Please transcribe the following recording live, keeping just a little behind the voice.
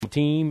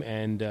team,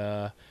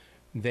 and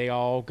they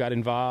all got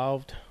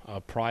involved.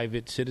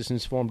 Private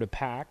citizens formed a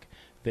PAC.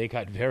 They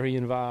got very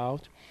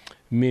involved.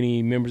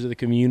 Many members of the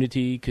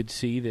community could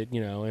see that,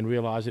 and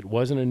realize it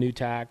wasn't a new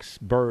tax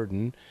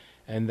burden,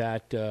 and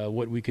that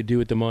what we could do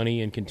with the money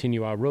and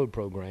continue our road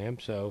program.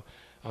 So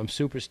I'm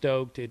super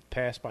stoked. It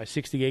passed by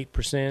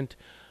 68%.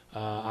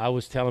 I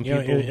was telling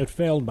people... It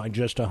failed by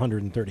just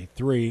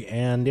 133,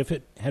 and if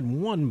it had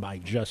won by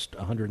just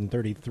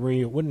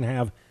 133, it wouldn't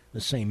have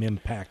the same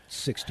impact,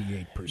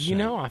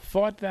 68%. I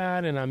thought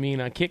that, and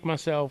I kicked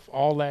myself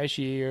all last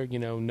year.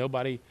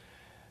 Nobody...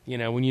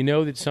 when you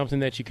know that something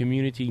that your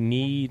community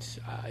needs,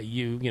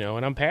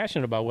 and I'm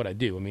passionate about what I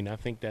do. I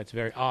think that's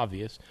very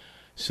obvious.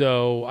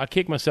 So I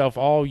kicked myself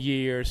all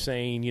year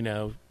saying,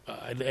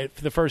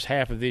 for the first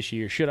half of this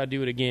year, should I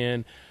do it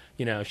again?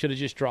 Should I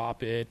just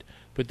drop it?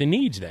 But the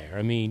need's there.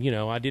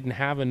 I didn't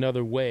have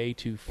another way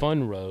to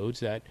fund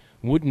roads that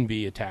wouldn't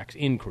be a tax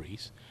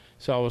increase.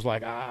 So I was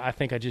like, I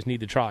think I just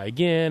need to try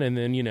again. And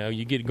then,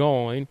 you get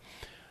going.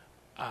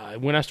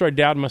 When I started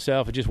doubting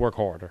myself, I just work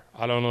harder.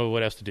 I don't know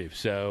what else to do.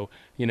 So,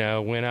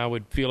 when I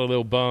would feel a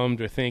little bummed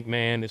or think,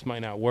 man, this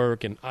might not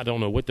work, and I don't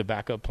know what the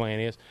backup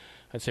plan is,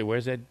 I'd say,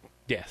 where's that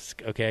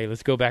desk? Okay,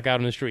 let's go back out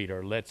on the street,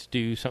 or let's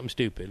do something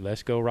stupid.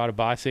 Let's go ride a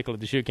bicycle at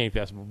the Sugarcane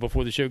Festival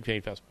before the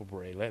Sugarcane Festival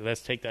parade.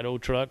 Let's take that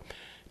old truck.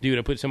 Dude,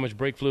 I put so much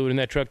brake fluid in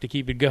that truck to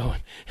keep it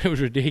going. It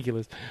was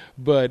ridiculous.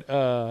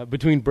 But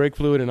between brake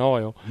fluid and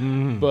oil.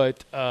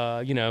 But,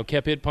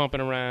 kept it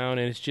pumping around,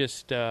 and it's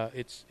just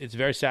it's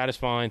very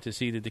satisfying to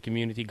see that the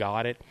community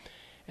got it,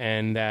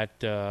 and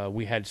that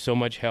we had so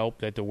much help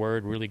that the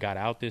word really got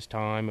out this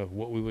time of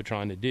what we were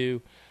trying to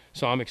do.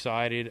 So I'm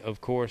excited. Of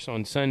course,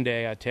 on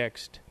Sunday, I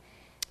text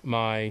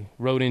my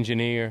road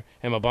engineer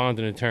and my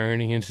bonding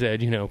attorney and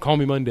said, call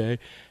me Monday.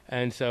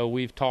 And so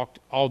we've talked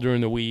all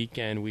during the week,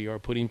 and we are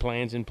putting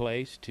plans in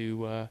place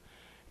to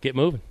get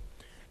moving.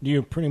 Do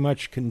you pretty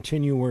much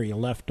continue where you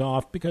left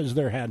off? Because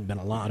there had been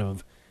a lot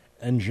of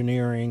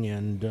engineering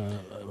and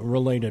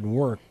related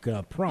work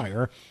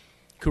prior.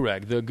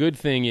 Correct. The good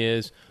thing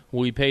is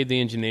we paid the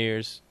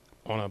engineers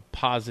on a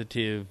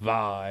positive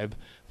vibe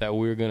that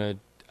we were going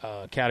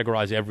to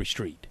categorize every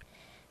street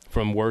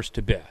from worst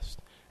to best,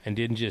 and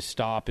didn't just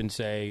stop and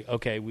say,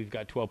 okay, we've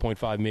got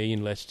 $12.5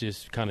 million, let's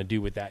just kind of do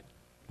what that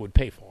would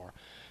pay for.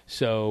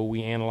 So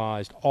we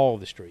analyzed all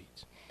the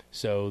streets.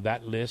 So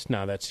that list,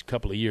 now that's a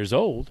couple of years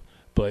old,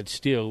 but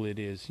still it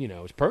is,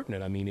 it's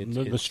pertinent.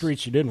 The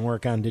streets you didn't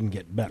work on didn't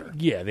get better.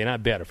 Yeah, they're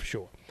not better for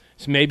sure.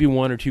 So maybe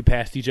one or two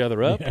passed each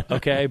other up,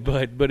 okay,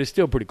 but it's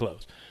still pretty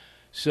close.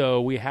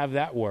 So we have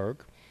that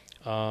work,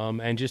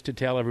 and just to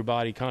tell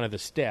everybody kind of the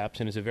steps,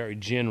 and it's a very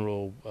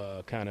general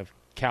kind of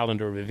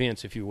calendar of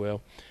events, if you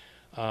will.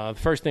 The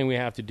first thing we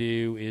have to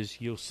do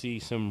is you'll see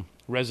some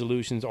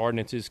resolutions,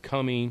 ordinances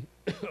coming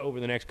over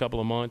the next couple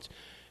of months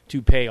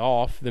to pay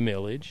off the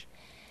millage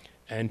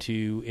and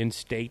to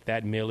instate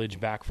that millage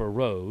back for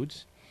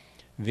roads.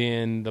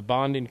 Then the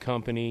bonding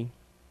company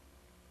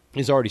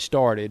has already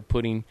started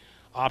putting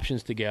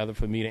options together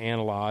for me to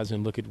analyze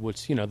and look at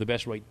what's, the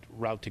best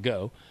route to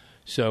go.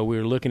 So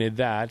we're looking at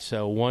that.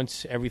 So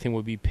once everything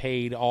will be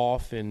paid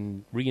off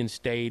and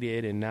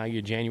reinstated, and now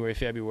you're January,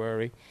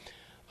 February,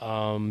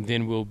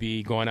 then we'll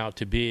be going out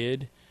to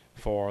bid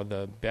for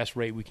the best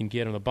rate we can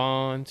get on the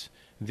bonds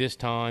this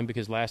time,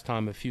 because last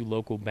time a few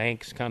local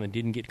banks kind of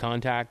didn't get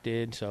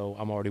contacted, so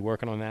I'm already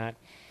working on that.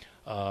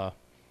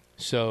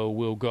 So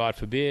we'll go out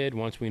for bid.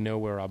 Once we know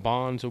where our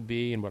bonds will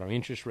be and what our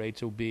interest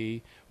rates will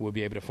be, we'll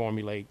be able to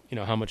formulate,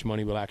 how much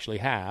money we'll actually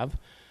have.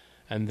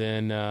 And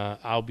then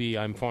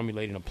I'm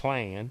formulating a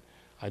plan.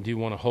 I do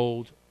want to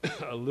hold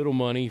a little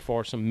money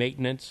for some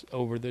maintenance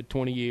over the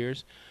 20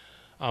 years.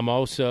 I'm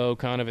also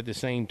kind of at the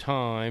same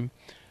time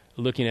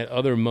looking at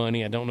other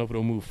money. I don't know if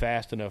it'll move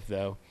fast enough,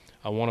 though.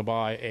 I want to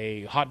buy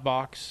a hot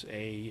box.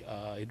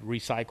 It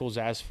recycles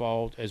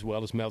asphalt as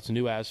well as melts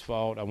new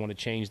asphalt. I want to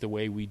change the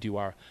way we do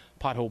our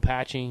pothole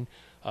patching.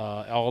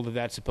 All of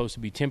that's supposed to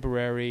be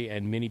temporary,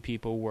 and many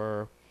people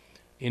were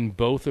in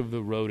both of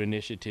the road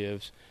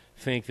initiatives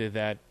think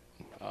that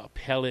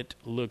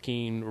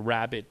pellet-looking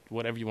rabbit,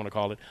 whatever you want to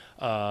call it,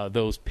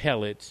 those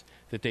pellets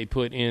that they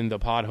put in the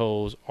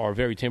potholes are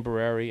very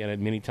temporary,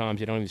 and many times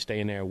they don't even stay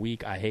in there a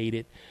week. I hate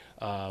it.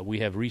 We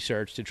have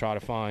research to try to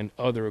find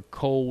other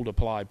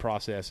cold-applied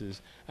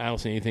processes. I don't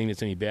see anything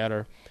that's any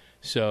better.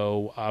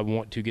 So I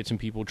want to get some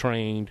people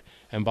trained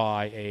and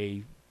buy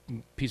a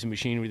piece of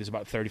machinery that's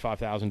about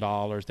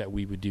 $35,000 that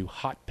we would do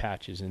hot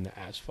patches in the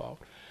asphalt,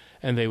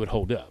 and they would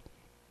hold up.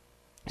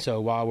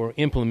 So while we're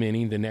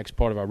implementing the next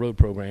part of our road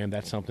program,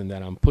 that's something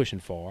that I'm pushing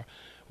for.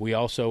 We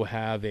also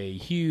have a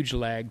huge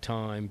lag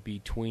time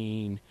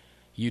between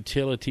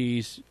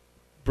utilities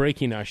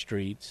breaking our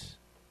streets,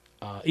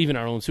 even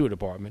our own sewer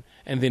department,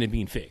 and then it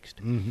being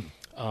fixed.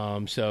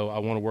 Mm-hmm. So I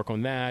want to work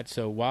on that.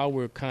 So while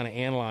we're kind of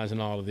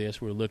analyzing all of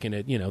this, we're looking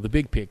at, the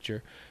big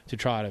picture to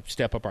try to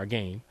step up our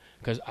game,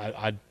 because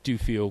I do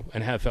feel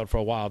and have felt for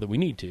a while that we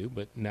need to,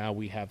 but now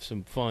we have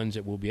some funds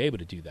that will be able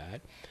to do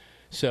that.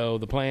 So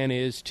the plan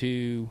is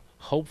to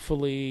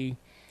hopefully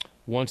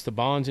once the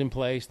bond's in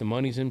place, the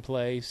money's in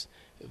place,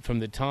 from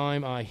the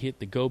time I hit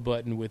the go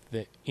button with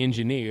the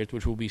engineers,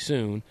 which will be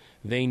soon,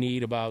 they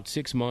need about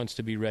 6 months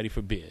to be ready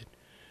for bid.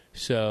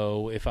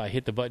 So if I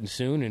hit the button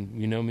soon,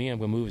 and you know me, I'm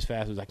going to move as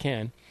fast as I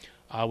can,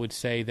 I would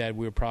say that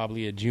we're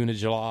probably at June or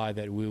July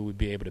that we would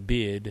be able to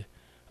bid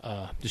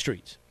the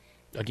streets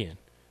again.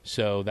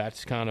 So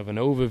that's kind of an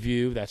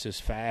overview. That's as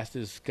fast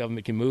as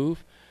government can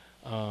move.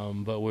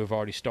 But we've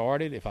already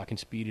started. If I can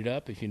speed it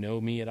up, if you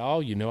know me at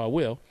all, you know I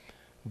will.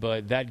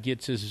 But that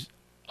gets us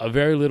a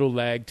very little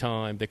lag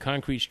time. The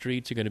concrete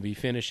streets are going to be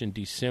finished in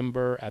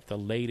December, at the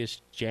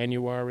latest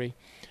January.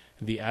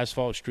 The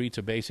asphalt streets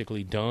are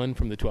basically done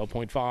from the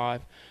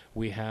 12.5.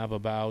 We have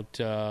about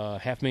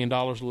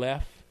 $500,000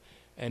 left,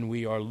 and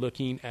we are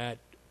looking at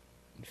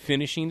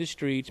finishing the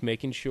streets,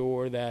 making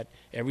sure that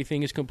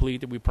everything is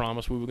complete that we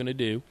promised we were going to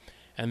do.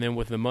 And then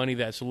with the money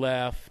that's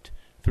left,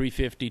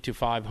 $350 to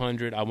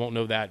 $500, I won't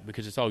know that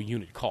because it's all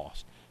unit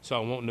cost. So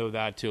I won't know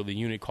that till the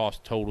unit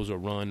cost totals are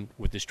run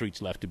with the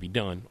streets left to be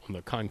done on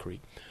the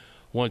concrete.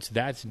 Once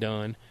that's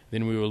done,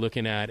 then we were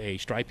looking at a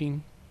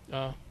striping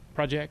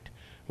project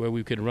where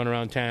we could run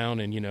around town.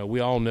 And, you know, we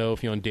all know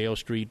if you're on Dale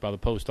Street by the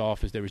post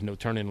office, there is no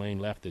turning lane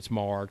left that's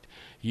marked.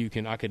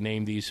 I could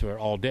name these for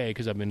all day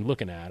because I've been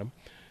looking at them.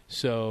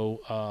 So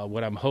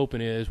what I'm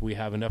hoping is we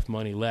have enough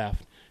money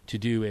left to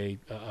do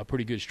a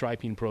pretty good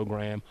striping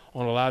program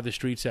on a lot of the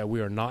streets that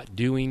we are not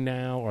doing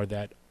now or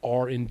that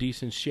are in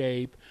decent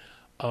shape,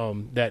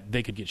 that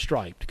they could get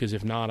striped. Because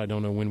if not, I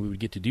don't know when we would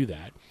get to do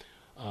that.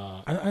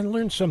 I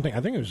learned something. I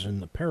think it was in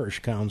the parish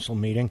council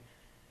meeting.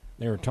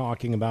 They were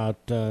talking about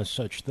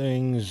such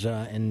things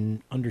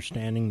and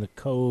understanding the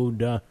code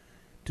to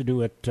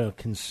do it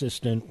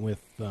consistent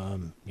with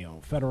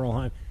federal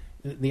high.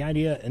 The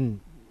idea,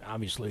 and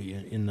obviously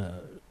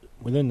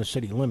within the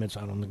city limits,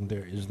 I don't think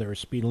is there a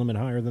speed limit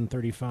higher than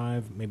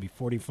 35, maybe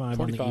 45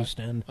 on the east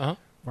end,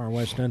 far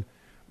west end.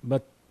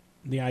 But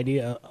the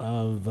idea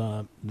of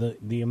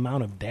the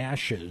amount of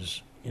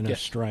dashes in a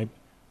stripe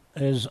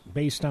is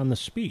based on the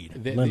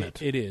speed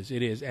limit. It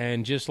is.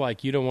 And just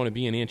like you don't want to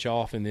be an inch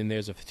off and then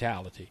there's a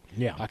fatality.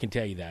 Yeah. I can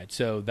tell you that.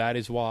 So that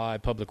is why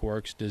Public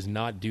Works does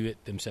not do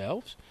it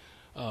themselves.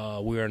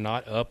 We are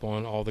not up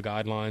on all the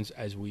guidelines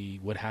as we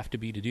would have to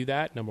be to do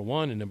that, number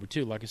one. And number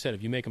two, like I said,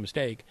 if you make a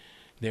mistake,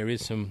 there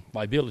is some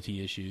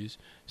liability issues.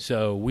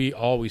 So we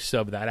always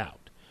sub that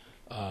out.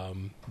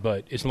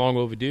 But it's long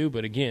overdue.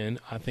 But again,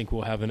 I think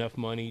we'll have enough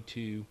money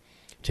to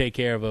take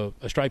care of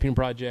a striping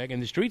project.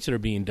 And the streets that are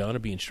being done are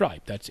being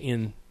striped. That's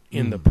in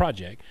the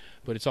project.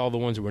 But it's all the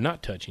ones that we're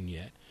not touching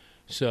yet.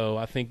 So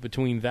I think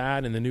between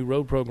that and the new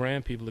road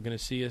program, people are going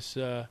to see us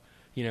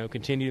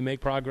continue to make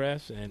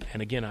progress.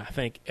 And again, I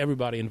thank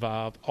everybody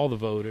involved, all the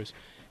voters,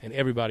 and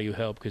everybody who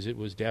helped, because it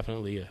was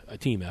definitely a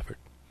team effort.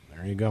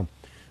 There you go.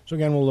 So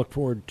again, we'll look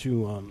forward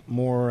to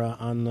more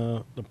on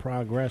the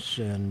progress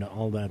and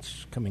all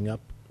that's coming up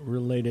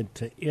related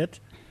to it.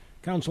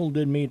 Council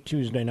did meet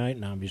Tuesday night,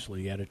 and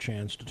obviously you had a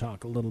chance to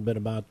talk a little bit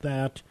about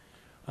that.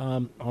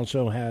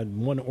 Also had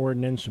one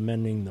ordinance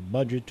amending the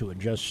budget to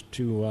adjust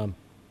to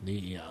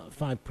the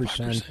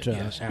 5%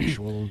 yes.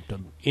 actual.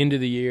 End of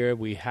the year,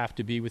 we have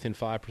to be within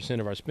 5%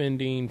 of our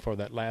spending for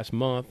that last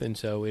month, and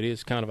so it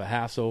is kind of a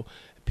hassle.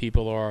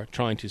 People are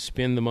trying to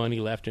spend the money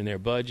left in their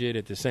budget.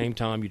 At the same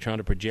time, you're trying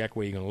to project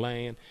where you're going to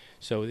land.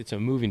 So it's a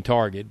moving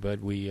target, but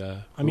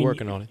we're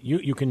working on it.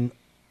 You can,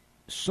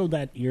 so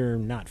that you're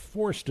not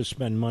forced to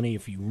spend money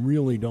if you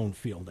really don't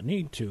feel the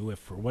need to, if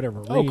for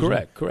whatever reason. Oh,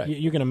 correct.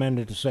 You can amend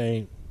it to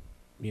say,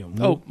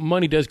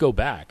 money does go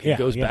back. It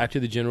goes yeah. back to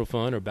the general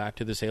fund or back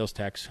to the sales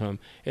tax fund.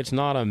 It's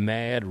not a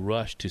mad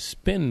rush to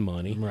spend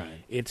money.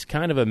 Right. It's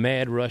kind of a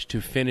mad rush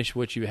to finish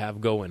what you have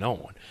going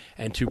on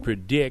and to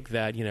predict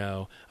that,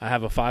 I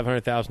have a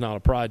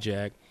 $500,000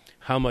 project,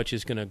 how much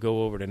is going to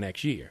go over the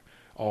next year?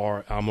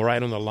 Or I'm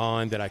right on the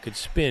line that I could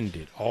spend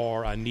it,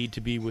 or I need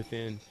to be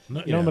within.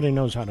 Nobody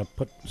knows how to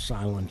put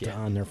silent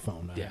on their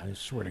phone. Yeah. I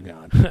swear to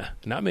God.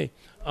 Not me.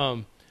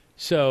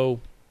 So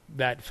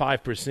that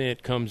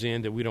 5% comes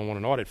in that we don't want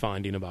an audit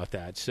finding about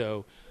that.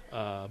 So,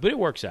 but it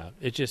works out.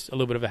 It's just a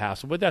little bit of a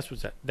hassle. But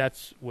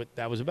that's what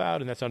that was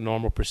about, and that's our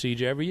normal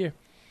procedure every year.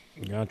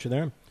 Got you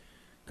there.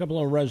 A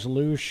couple of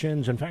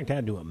resolutions. In fact, I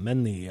had to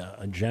amend the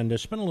agenda.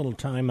 Spent a little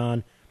time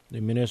on the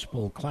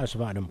municipal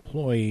classified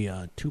employee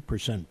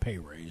 2% pay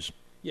raise.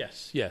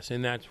 Yes,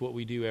 and that's what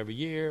we do every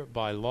year.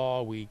 By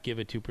law, we give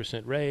a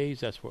 2% raise.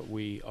 That's what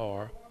we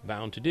are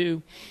bound to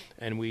do.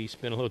 And we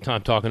spent a little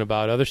time talking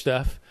about other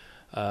stuff.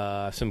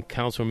 Some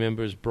council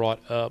members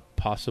brought up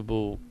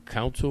possible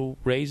council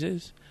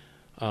raises.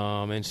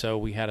 And so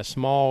we had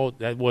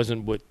that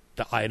wasn't what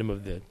the item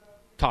of the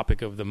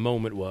topic of the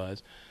moment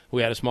was.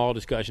 We had a small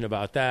discussion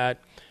about that.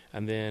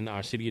 And then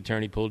our city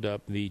attorney pulled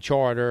up the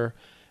charter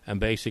and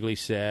basically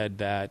said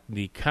that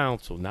the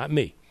council, not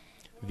me,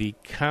 the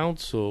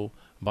council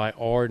by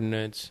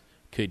ordinance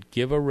could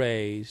give a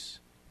raise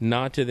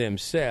not to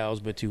themselves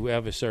but to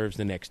whoever serves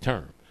the next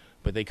term.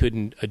 But they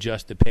couldn't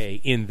adjust the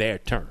pay in their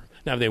term.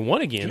 Now, if they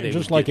won again, they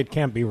just like it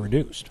can't be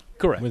reduced.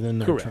 Correct. Within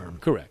their term.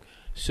 Correct.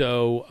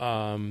 So,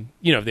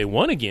 if they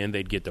won again,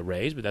 they'd get the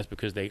raise, but that's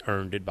because they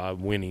earned it by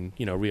winning,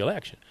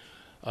 re-election.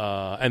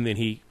 And then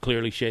he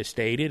clearly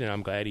stated, and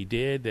I'm glad he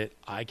did, that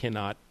I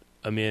cannot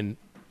amend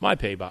my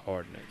pay by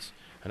ordinance.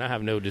 And I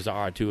have no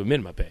desire to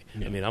amend my pay.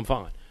 Yeah. I mean, I'm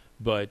fine.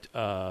 But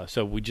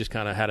so we just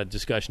kind of had a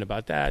discussion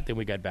about that. Then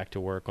we got back to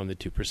work on the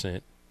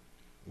 2%.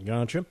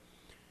 Gotcha.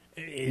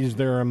 Is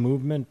there a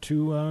movement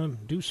to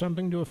do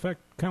something to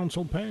affect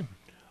council pay?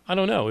 I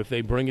don't know. If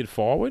they bring it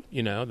forward,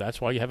 that's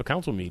why you have a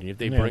council meeting. If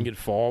they bring it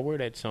forward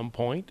at some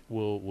point,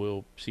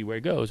 we'll see where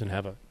it goes and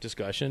have a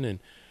discussion and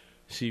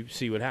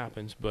see what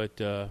happens. But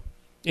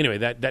anyway,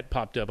 that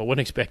popped up. I wasn't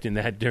expecting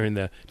that during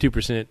the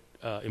 2%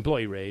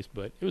 employee raise,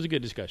 but it was a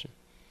good discussion.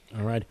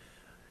 All right.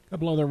 A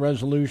couple other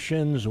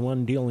resolutions,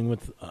 one dealing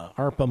with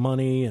ARPA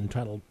money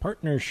entitled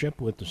Partnership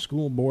with the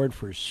School Board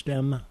for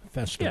STEM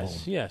Festival.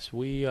 Yes.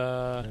 We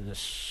the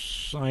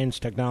science,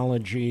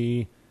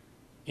 technology,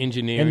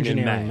 engineering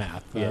and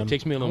math. Yeah, it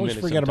takes me a little minute.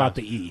 Always forget about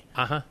the E.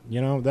 Uh-huh.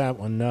 That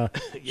one. Yep.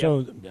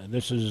 So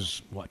this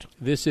is what?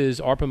 This is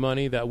ARPA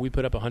money that we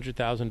put up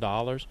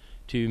 $100,000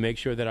 to make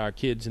sure that our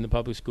kids in the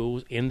public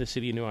schools in the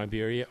city of New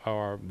Iberia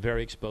are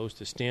very exposed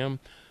to STEM.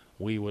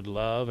 We would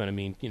love, and I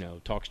mean,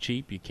 talk's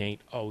cheap. You can't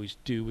always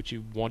do what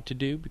you want to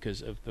do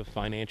because of the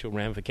financial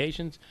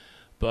ramifications,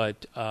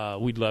 but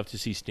we'd love to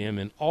see STEM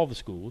in all the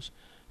schools.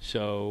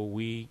 So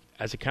we,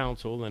 as a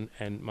council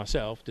and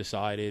myself,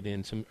 decided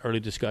in some early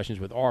discussions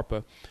with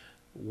ARPA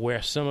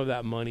where some of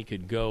that money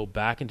could go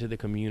back into the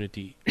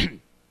community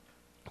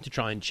to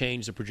try and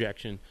change the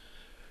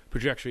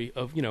trajectory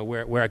of,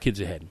 where our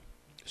kids are heading.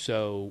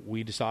 So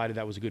we decided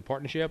that was a good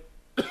partnership,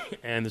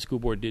 and the school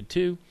board did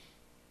too.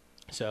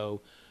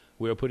 So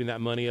we're putting that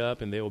money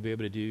up, and they will be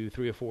able to do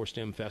 3 or 4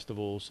 STEM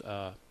festivals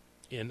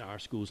in our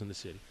schools in the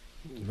city.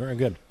 Very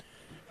good.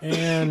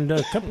 And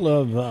a couple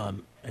of,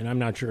 and I'm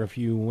not sure if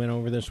you went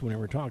over this when we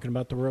were talking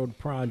about the road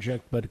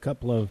project, but a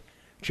couple of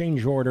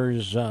change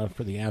orders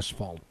for the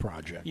asphalt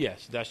project.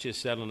 Yes, that's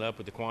just settling up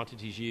with the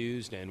quantities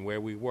used and where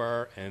we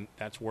were, and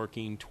that's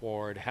working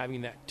toward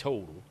having that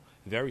total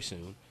very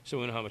soon, so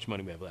we know how much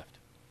money we have left.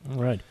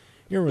 All right.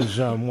 Here was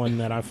one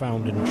that I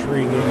found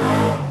intriguing.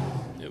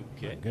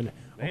 Okay. Good.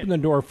 Open the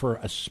door for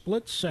a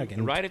split second.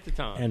 And right at the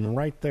time. And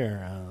right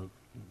there.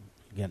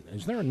 Again,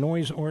 is there a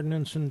noise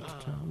ordinance in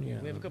town? Yeah,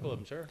 we have a couple of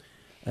them, sir.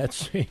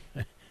 Let's see.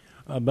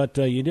 But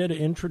you did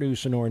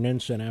introduce an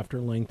ordinance, and after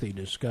lengthy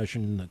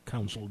discussion, the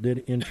council did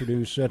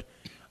introduce it,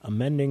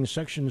 amending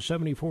Section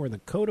 74 of the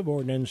Code of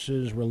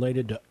Ordinances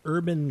related to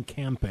urban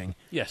camping.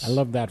 Yes. I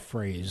love that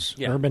phrase,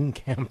 urban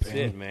camping. That's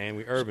it, man.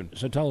 We're urban.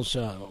 So tell us,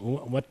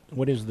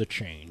 what is the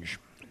change?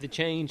 The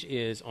change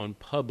is on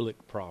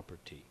public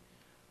property.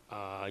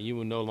 You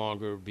will no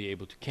longer be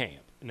able to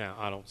camp. Now,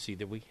 I don't see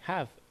that we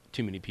have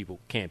too many people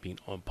camping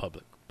on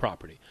public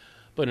property.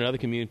 But in other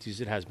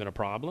communities, it has been a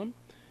problem.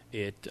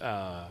 It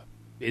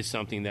is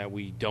something that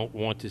we don't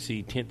want to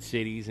see tent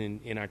cities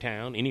in our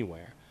town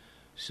anywhere.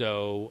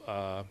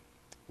 So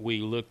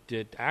we looked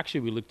at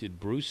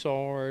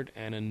Broussard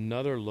and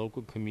another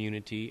local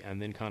community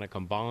and then kind of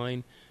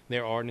combined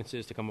their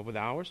ordinances to come up with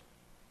ours,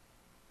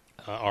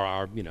 or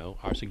our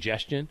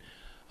suggestion.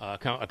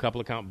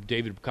 Councilman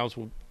David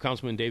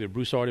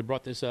Broussard had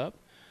brought this up.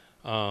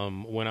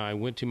 When I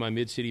went to my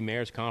Mid-City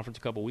Mayors Conference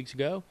a couple weeks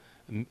ago,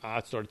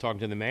 I started talking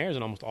to the mayors,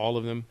 and almost all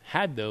of them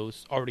had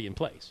those already in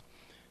place.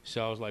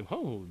 So I was like,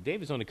 oh,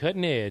 David's on the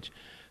cutting edge.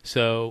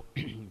 So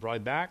brought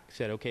it back,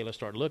 said, okay, let's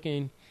start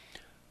looking.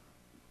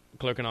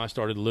 Clerk and I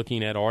started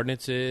looking at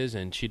ordinances,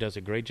 and she does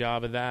a great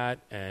job of that.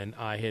 And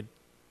I had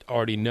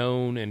already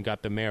known and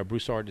got the Mayor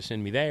Broussard to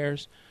send me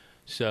theirs.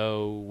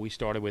 So we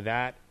started with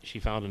that. She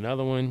found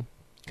another one,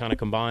 kind of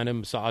combined them,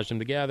 massaged them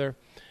together.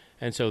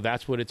 And so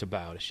that's what it's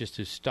about. It's just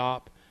to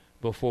stop,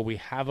 before we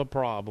have a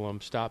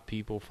problem, stop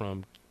people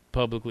from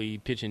publicly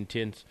pitching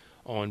tents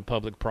on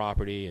public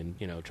property and,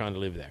 trying to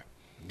live there.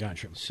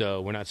 Gotcha.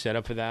 So we're not set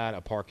up for that. A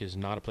park is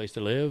not a place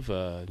to live.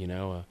 A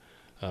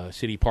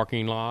city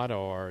parking lot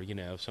or,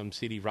 some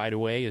city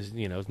right-of-way is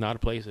not a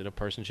place that a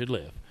person should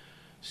live.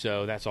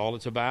 So that's all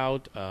it's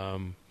about.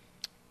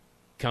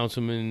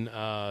 Councilman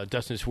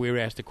Dustin Swear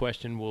asked the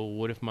question, well,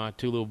 what if my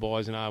 2 little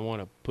boys and I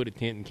want to put a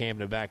tent and camp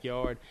in the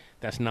backyard?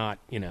 That's not,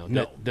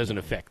 that doesn't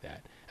affect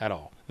that at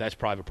all. That's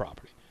private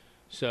property.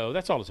 So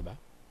that's all it's about.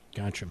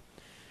 Gotcha.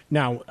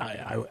 Now,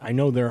 I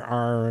know there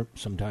are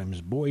sometimes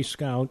Boy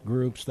Scout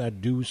groups that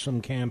do some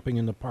camping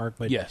in the park,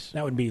 but yes,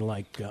 that would be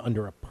like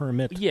under a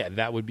permit. Yeah,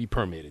 that would be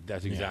permitted.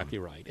 That's exactly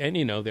right. And,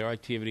 there are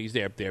activities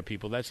there. There are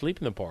people that sleep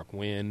in the park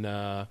when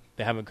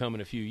they haven't come in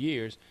a few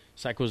years.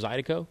 Psycho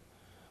Zydeco,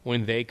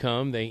 when they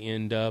come, they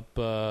end up,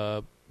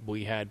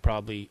 we had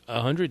probably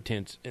 100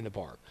 tents in the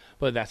park.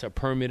 But that's a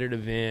permitted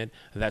event.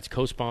 That's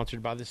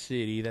co-sponsored by the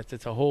city.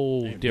 That's a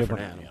whole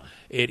different animal.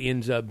 Yeah. It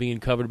ends up being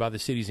covered by the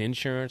city's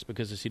insurance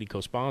because the city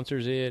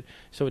co-sponsors it.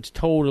 So it's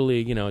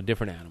totally, a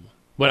different animal.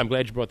 But I'm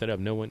glad you brought that up.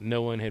 No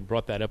one had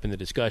brought that up in the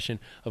discussion.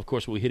 Of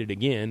course, we'll hit it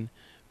again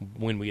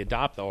when we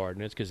adopt the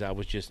ordinance because that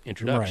was just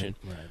introduction.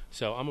 Right.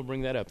 So I'm going to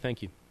bring that up.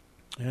 Thank you.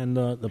 And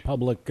the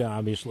public,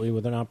 obviously,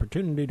 with an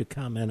opportunity to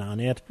comment on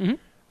it.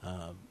 Mm-hmm.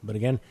 But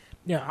again,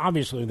 yeah,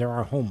 obviously there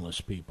are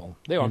homeless people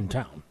in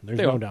town. There's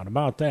no doubt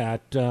about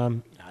that.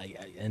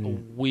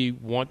 And we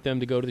want them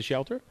to go to the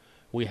shelter.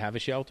 We have a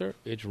shelter.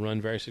 It's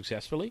run very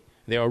successfully.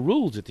 There are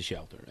rules at the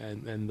shelter.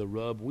 And the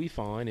rub we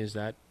find is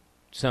that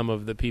some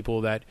of the people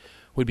that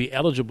would be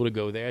eligible to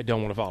go there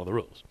don't want to follow the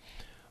rules.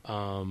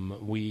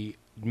 We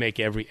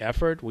make every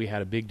effort. We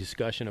had a big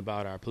discussion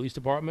about our police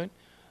department.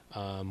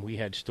 We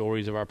had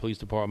stories of our police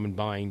department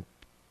buying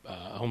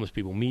homeless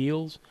people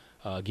meals,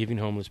 giving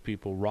homeless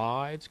people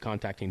rides,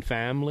 contacting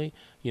family.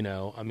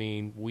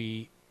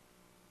 We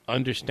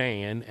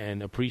understand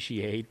and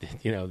appreciate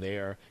that, they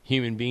are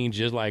human beings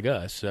just like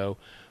us. So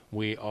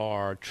we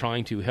are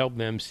trying to help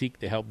them seek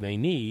the help they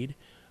need.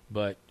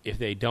 But if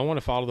they don't want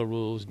to follow the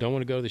rules, don't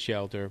want to go to the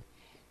shelter,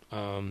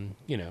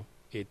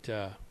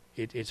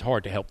 it's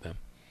hard to help them.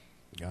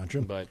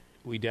 Gotcha. But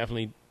we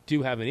definitely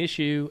do have an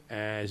issue,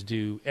 as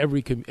do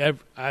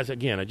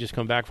again, I just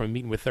come back from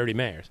meeting with 30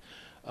 mayors.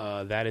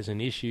 That is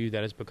an issue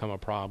that has become a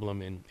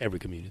problem in every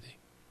community.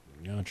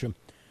 Gotcha.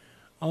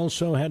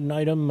 Also had an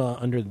item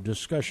under the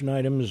discussion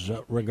items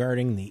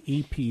regarding the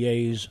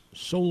EPA's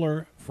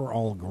Solar for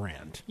All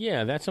grant.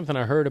 Yeah, that's something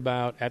I heard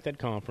about at that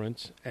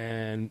conference,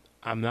 and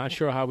I'm not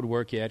sure how it would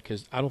work yet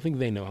because I don't think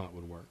they know how it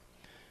would work.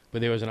 But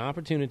there was an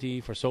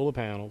opportunity for solar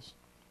panels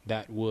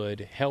that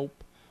would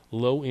help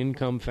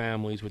low-income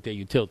families with their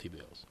utility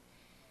bills.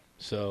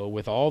 So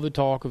with all the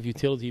talk of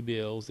utility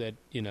bills that,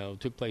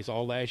 took place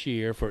all last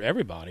year for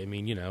everybody,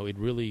 it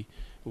really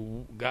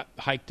got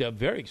hiked up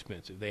very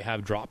expensive. They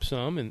have dropped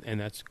some, and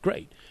that's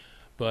great.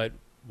 But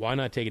why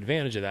not take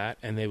advantage of that?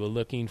 And they were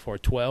looking for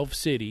 12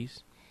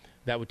 cities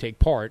that would take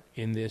part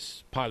in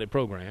this pilot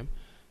program.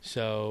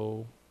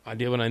 So I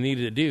did what I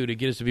needed to do to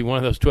get us to be one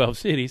of those 12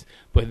 cities,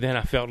 but then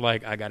I felt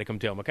like I got to come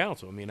tell my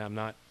council.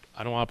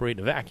 I don't operate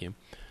in a vacuum.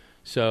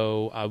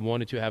 So I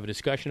wanted to have a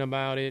discussion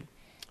about it.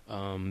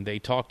 They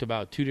talked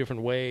about two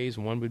different ways.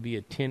 One would be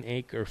a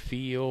 10-acre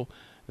field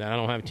that I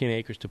don't have 10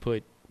 acres to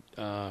put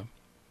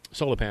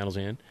solar panels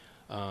in.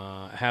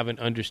 Haven't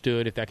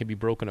understood if that could be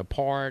broken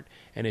apart,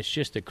 and it's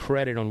just a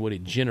credit on what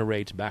it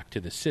generates back to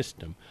the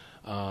system.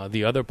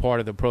 The other part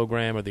of the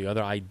program, or the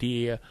other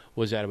idea,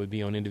 was that it would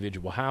be on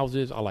individual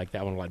houses. I like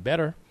that one a lot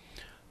better.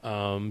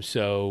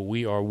 So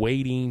we are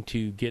waiting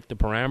to get the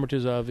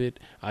parameters of it.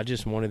 I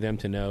just wanted them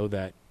to know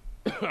that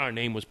our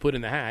name was put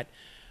in the hat.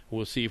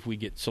 We'll see if we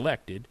get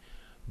selected.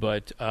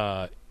 But,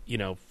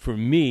 for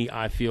me,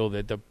 I feel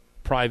that the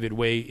private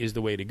way is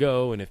the way to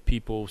go. And if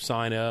people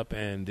sign up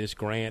and this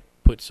grant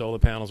puts solar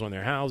panels on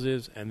their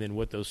houses, and then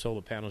what those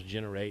solar panels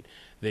generate,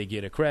 they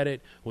get a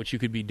credit, which you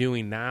could be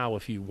doing now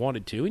if you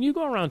wanted to. And you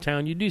go around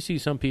town, you do see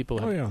some people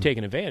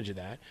taking advantage of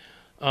that.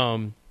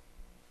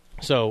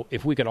 So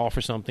if we could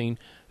offer something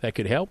that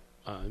could help,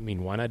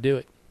 why not do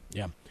it?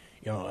 Yeah.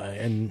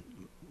 And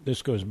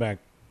this goes back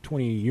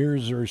 20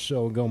 years or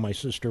so ago. My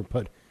sister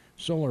put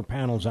solar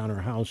panels on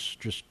her house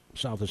just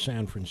south of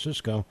San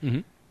Francisco.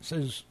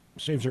 Mm-hmm.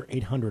 Saves her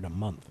 $800 a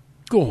month.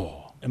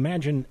 Oh.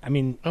 Imagine,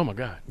 oh my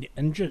God.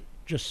 And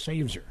just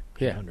saves her $800.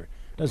 Yeah.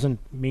 Doesn't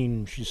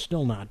mean she's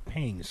still not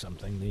paying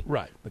something.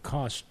 The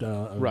cost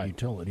of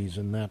utilities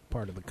in that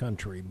part of the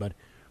country, but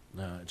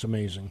it's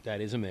amazing. That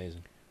is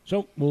amazing.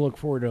 So we'll look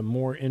forward to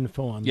more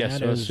info on that. Yes,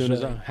 so as soon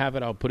as I have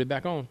it, I'll put it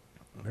back on.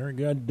 Very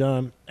good.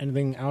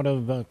 Anything out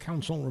of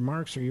council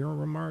remarks or your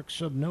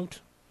remarks of note?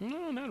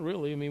 No, not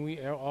really.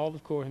 We all,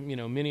 of course,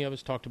 many of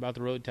us talked about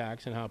the road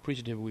tax and how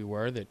appreciative we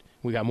were that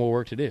we got more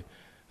work to do.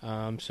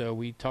 So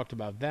we talked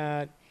about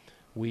that.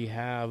 We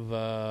have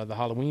the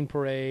Halloween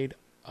parade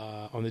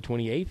on the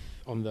 28th,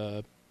 on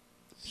the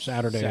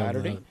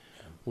Saturday,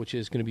 which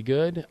is going to be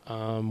good.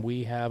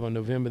 We have on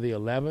November the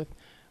 11th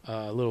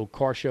a little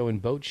car show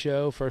and boat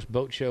show, first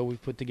boat show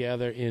we've put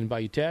together in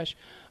Bayou Teche.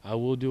 I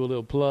will do a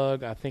little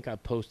plug. I think I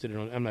posted it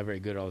on, I'm not very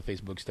good at all the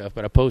Facebook stuff,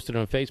 but I posted it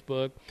on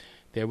Facebook.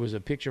 There was a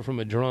picture from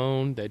a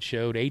drone that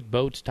showed 8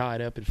 boats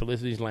tied up at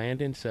Felicity's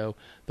Landing. So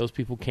those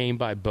people came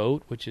by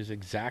boat, which is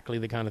exactly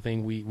the kind of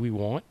thing we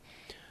want.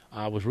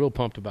 I was real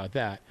pumped about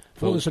that.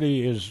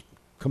 Felicity is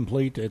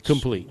complete. It's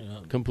complete.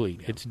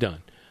 Yeah. It's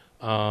done.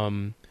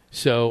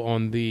 So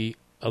on the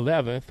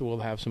 11th, we'll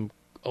have some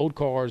old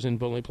cars in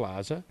Bully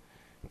Plaza.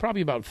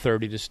 Probably about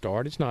 30 to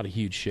start. It's not a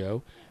huge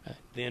show.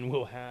 Then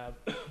we'll have,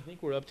 I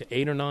think we're up to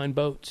 8 or 9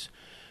 boats.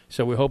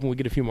 So we're hoping we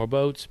get a few more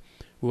boats.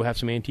 We'll have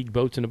some antique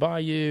boats in the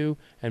bayou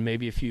and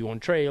maybe a few on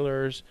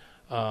trailers.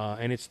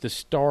 And it's the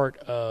start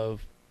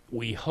of,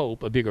 we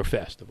hope, a bigger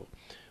festival.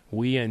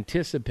 We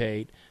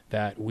anticipate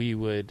that we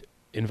would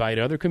invite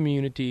other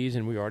communities,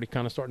 and we're already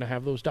kind of starting to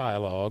have those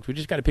dialogues. We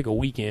just got to pick a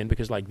weekend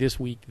because like this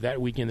week,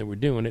 that weekend that we're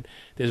doing it,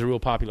 there's a real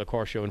popular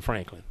car show in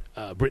Franklin,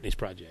 Brittany's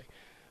Project,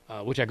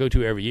 which I go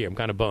to every year. I'm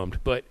kind of bummed,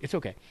 but it's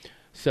okay.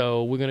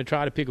 So we're going to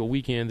try to pick a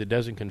weekend that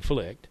doesn't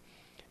conflict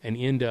and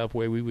end up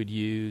where we would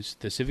use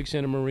the Civic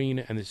Center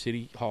Marina and the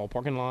City Hall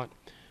parking lot,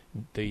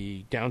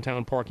 the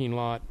downtown parking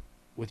lot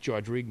with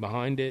George Rodrigue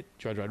behind it,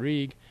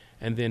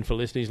 and then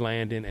Felicity's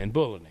Landing and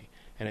Bulleney.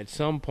 And at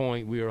some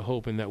point, we are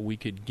hoping that we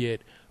could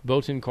get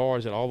boats and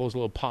cars at all those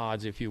little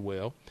pods, if you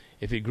will.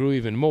 If it grew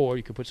even more,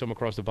 you could put some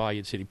across the bayou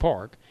at City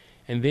Park,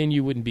 and then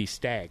you wouldn't be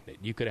stagnant.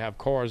 You could have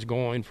cars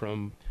going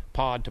from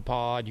pod to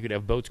pod. You could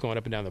have boats going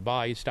up and down the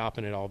bayou,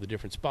 stopping at all the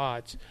different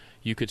spots.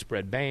 You could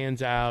spread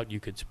bands out. You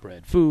could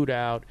spread food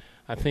out.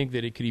 I think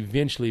that it could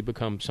eventually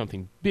become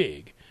something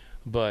big,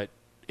 but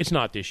it's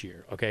not this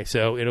year, okay?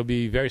 So it'll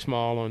be very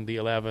small on the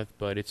 11th,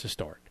 but it's a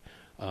start.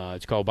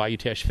 It's called Bayou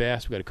Teche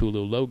Fest. We've got a cool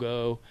little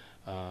logo.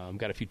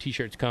 Got a few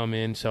T-shirts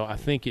coming, so I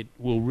think it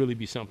will really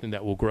be something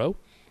that will grow.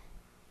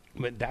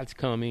 But that's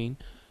coming.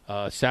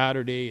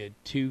 Saturday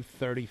at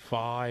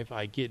 2:35,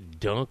 I get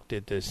dunked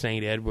at the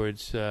St.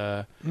 Edward's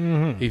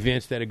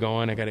events that are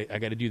going. I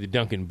got to do the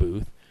Dunkin'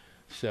 booth.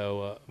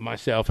 So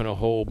myself and a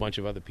whole bunch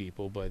of other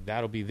people, but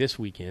that'll be this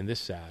weekend, this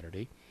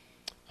Saturday.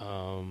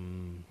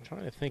 Trying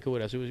to think of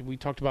what else. We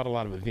talked about a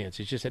lot of events.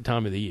 It's just that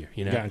time of the year,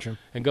 you know. Gotcha.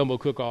 And Gumbo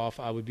Cook-Off,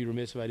 I would be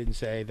remiss if I didn't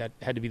say that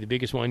had to be the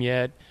biggest one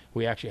yet.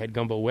 We actually had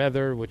Gumbo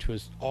Weather, which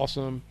was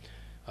awesome.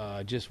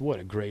 Just what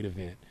a great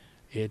event.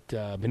 It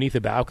Beneath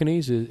the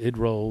Balconies, it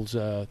rolls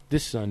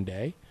this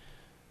Sunday.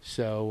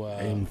 So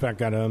in fact,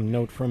 got a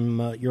note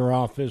from your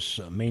office.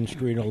 Main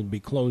Street will be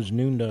closed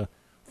noon to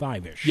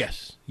 5-ish.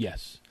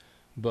 Yes.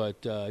 But,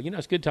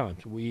 it's good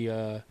times.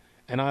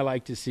 And I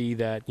like to see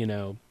that,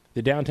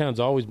 the downtown's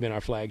always been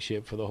our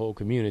flagship for the whole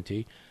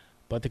community,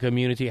 but the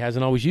community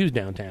hasn't always used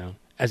downtown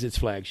as its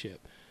flagship.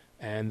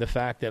 And the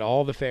fact that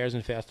all the fairs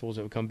and festivals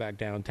have come back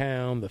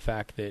downtown, the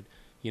fact that,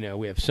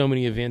 we have so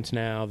many events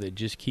now that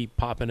just keep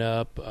popping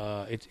up,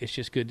 it's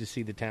just good to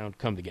see the town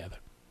come together.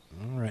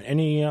 All right.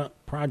 Any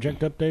project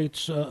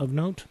updates of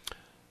note?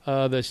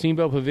 The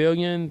Steamboat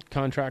Pavilion,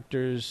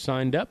 contractors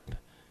signed up.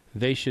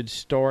 They should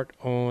start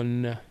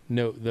on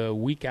the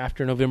week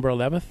after November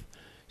 11th.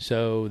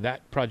 So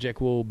that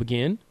project will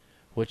begin,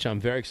 which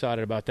I'm very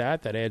excited about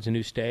that. That adds a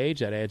new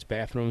stage. That adds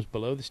bathrooms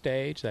below the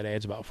stage. That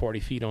adds about 40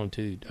 feet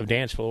of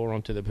dance floor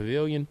onto the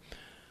pavilion.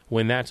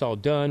 When that's all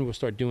done, we'll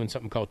start doing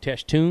something called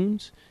Teche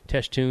Tunes.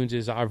 Teche Tunes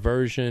is our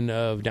version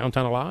of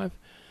Downtown Alive.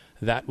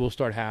 That will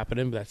start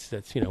happening. That's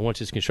once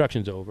this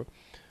construction's over.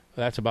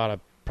 That's about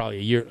probably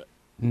a year,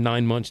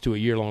 9 months to a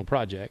year-long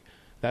project.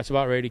 That's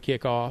about ready to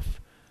kick off.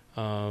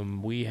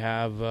 We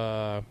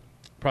have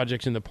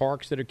projects in the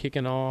parks that are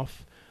kicking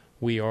off.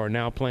 We are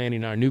now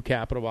planning our new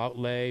capital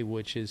outlay,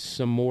 which is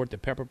some more at the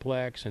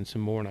Pepperplex and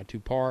some more in our two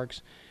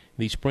parks.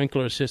 The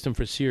sprinkler system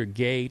for Sear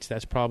Gates,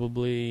 that's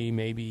probably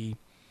maybe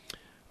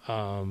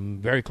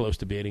very close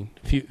to bidding,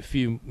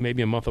 few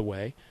maybe a month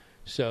away.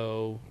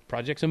 So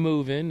projects are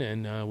moving,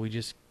 and we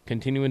just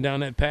continuing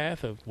down that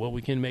path of what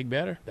we can make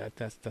better.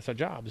 That's our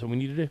job. That's what we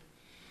need to do.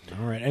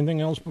 All right.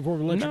 Anything else before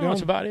we let you go? No,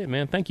 that's about it,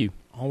 man. Thank you.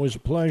 Always a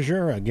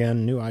pleasure.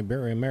 Again, new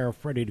Iberia Mayor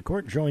Freddie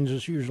DeCourt joins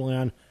us usually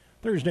on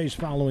Thursdays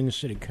following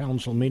city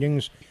council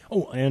meetings.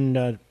 Oh,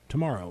 and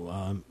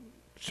tomorrow,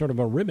 sort of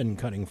a ribbon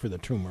cutting for the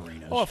two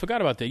marinas. Oh, I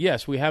forgot about that.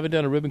 Yes, we haven't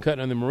done a ribbon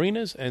cutting on the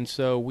marinas, and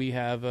so we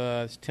have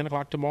it's 10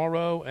 o'clock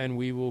tomorrow, and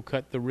we will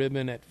cut the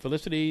ribbon at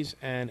Felicity's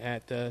and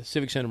at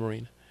Civic Center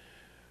Marina.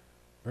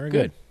 Very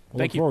good. We'll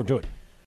Thank look forward to it.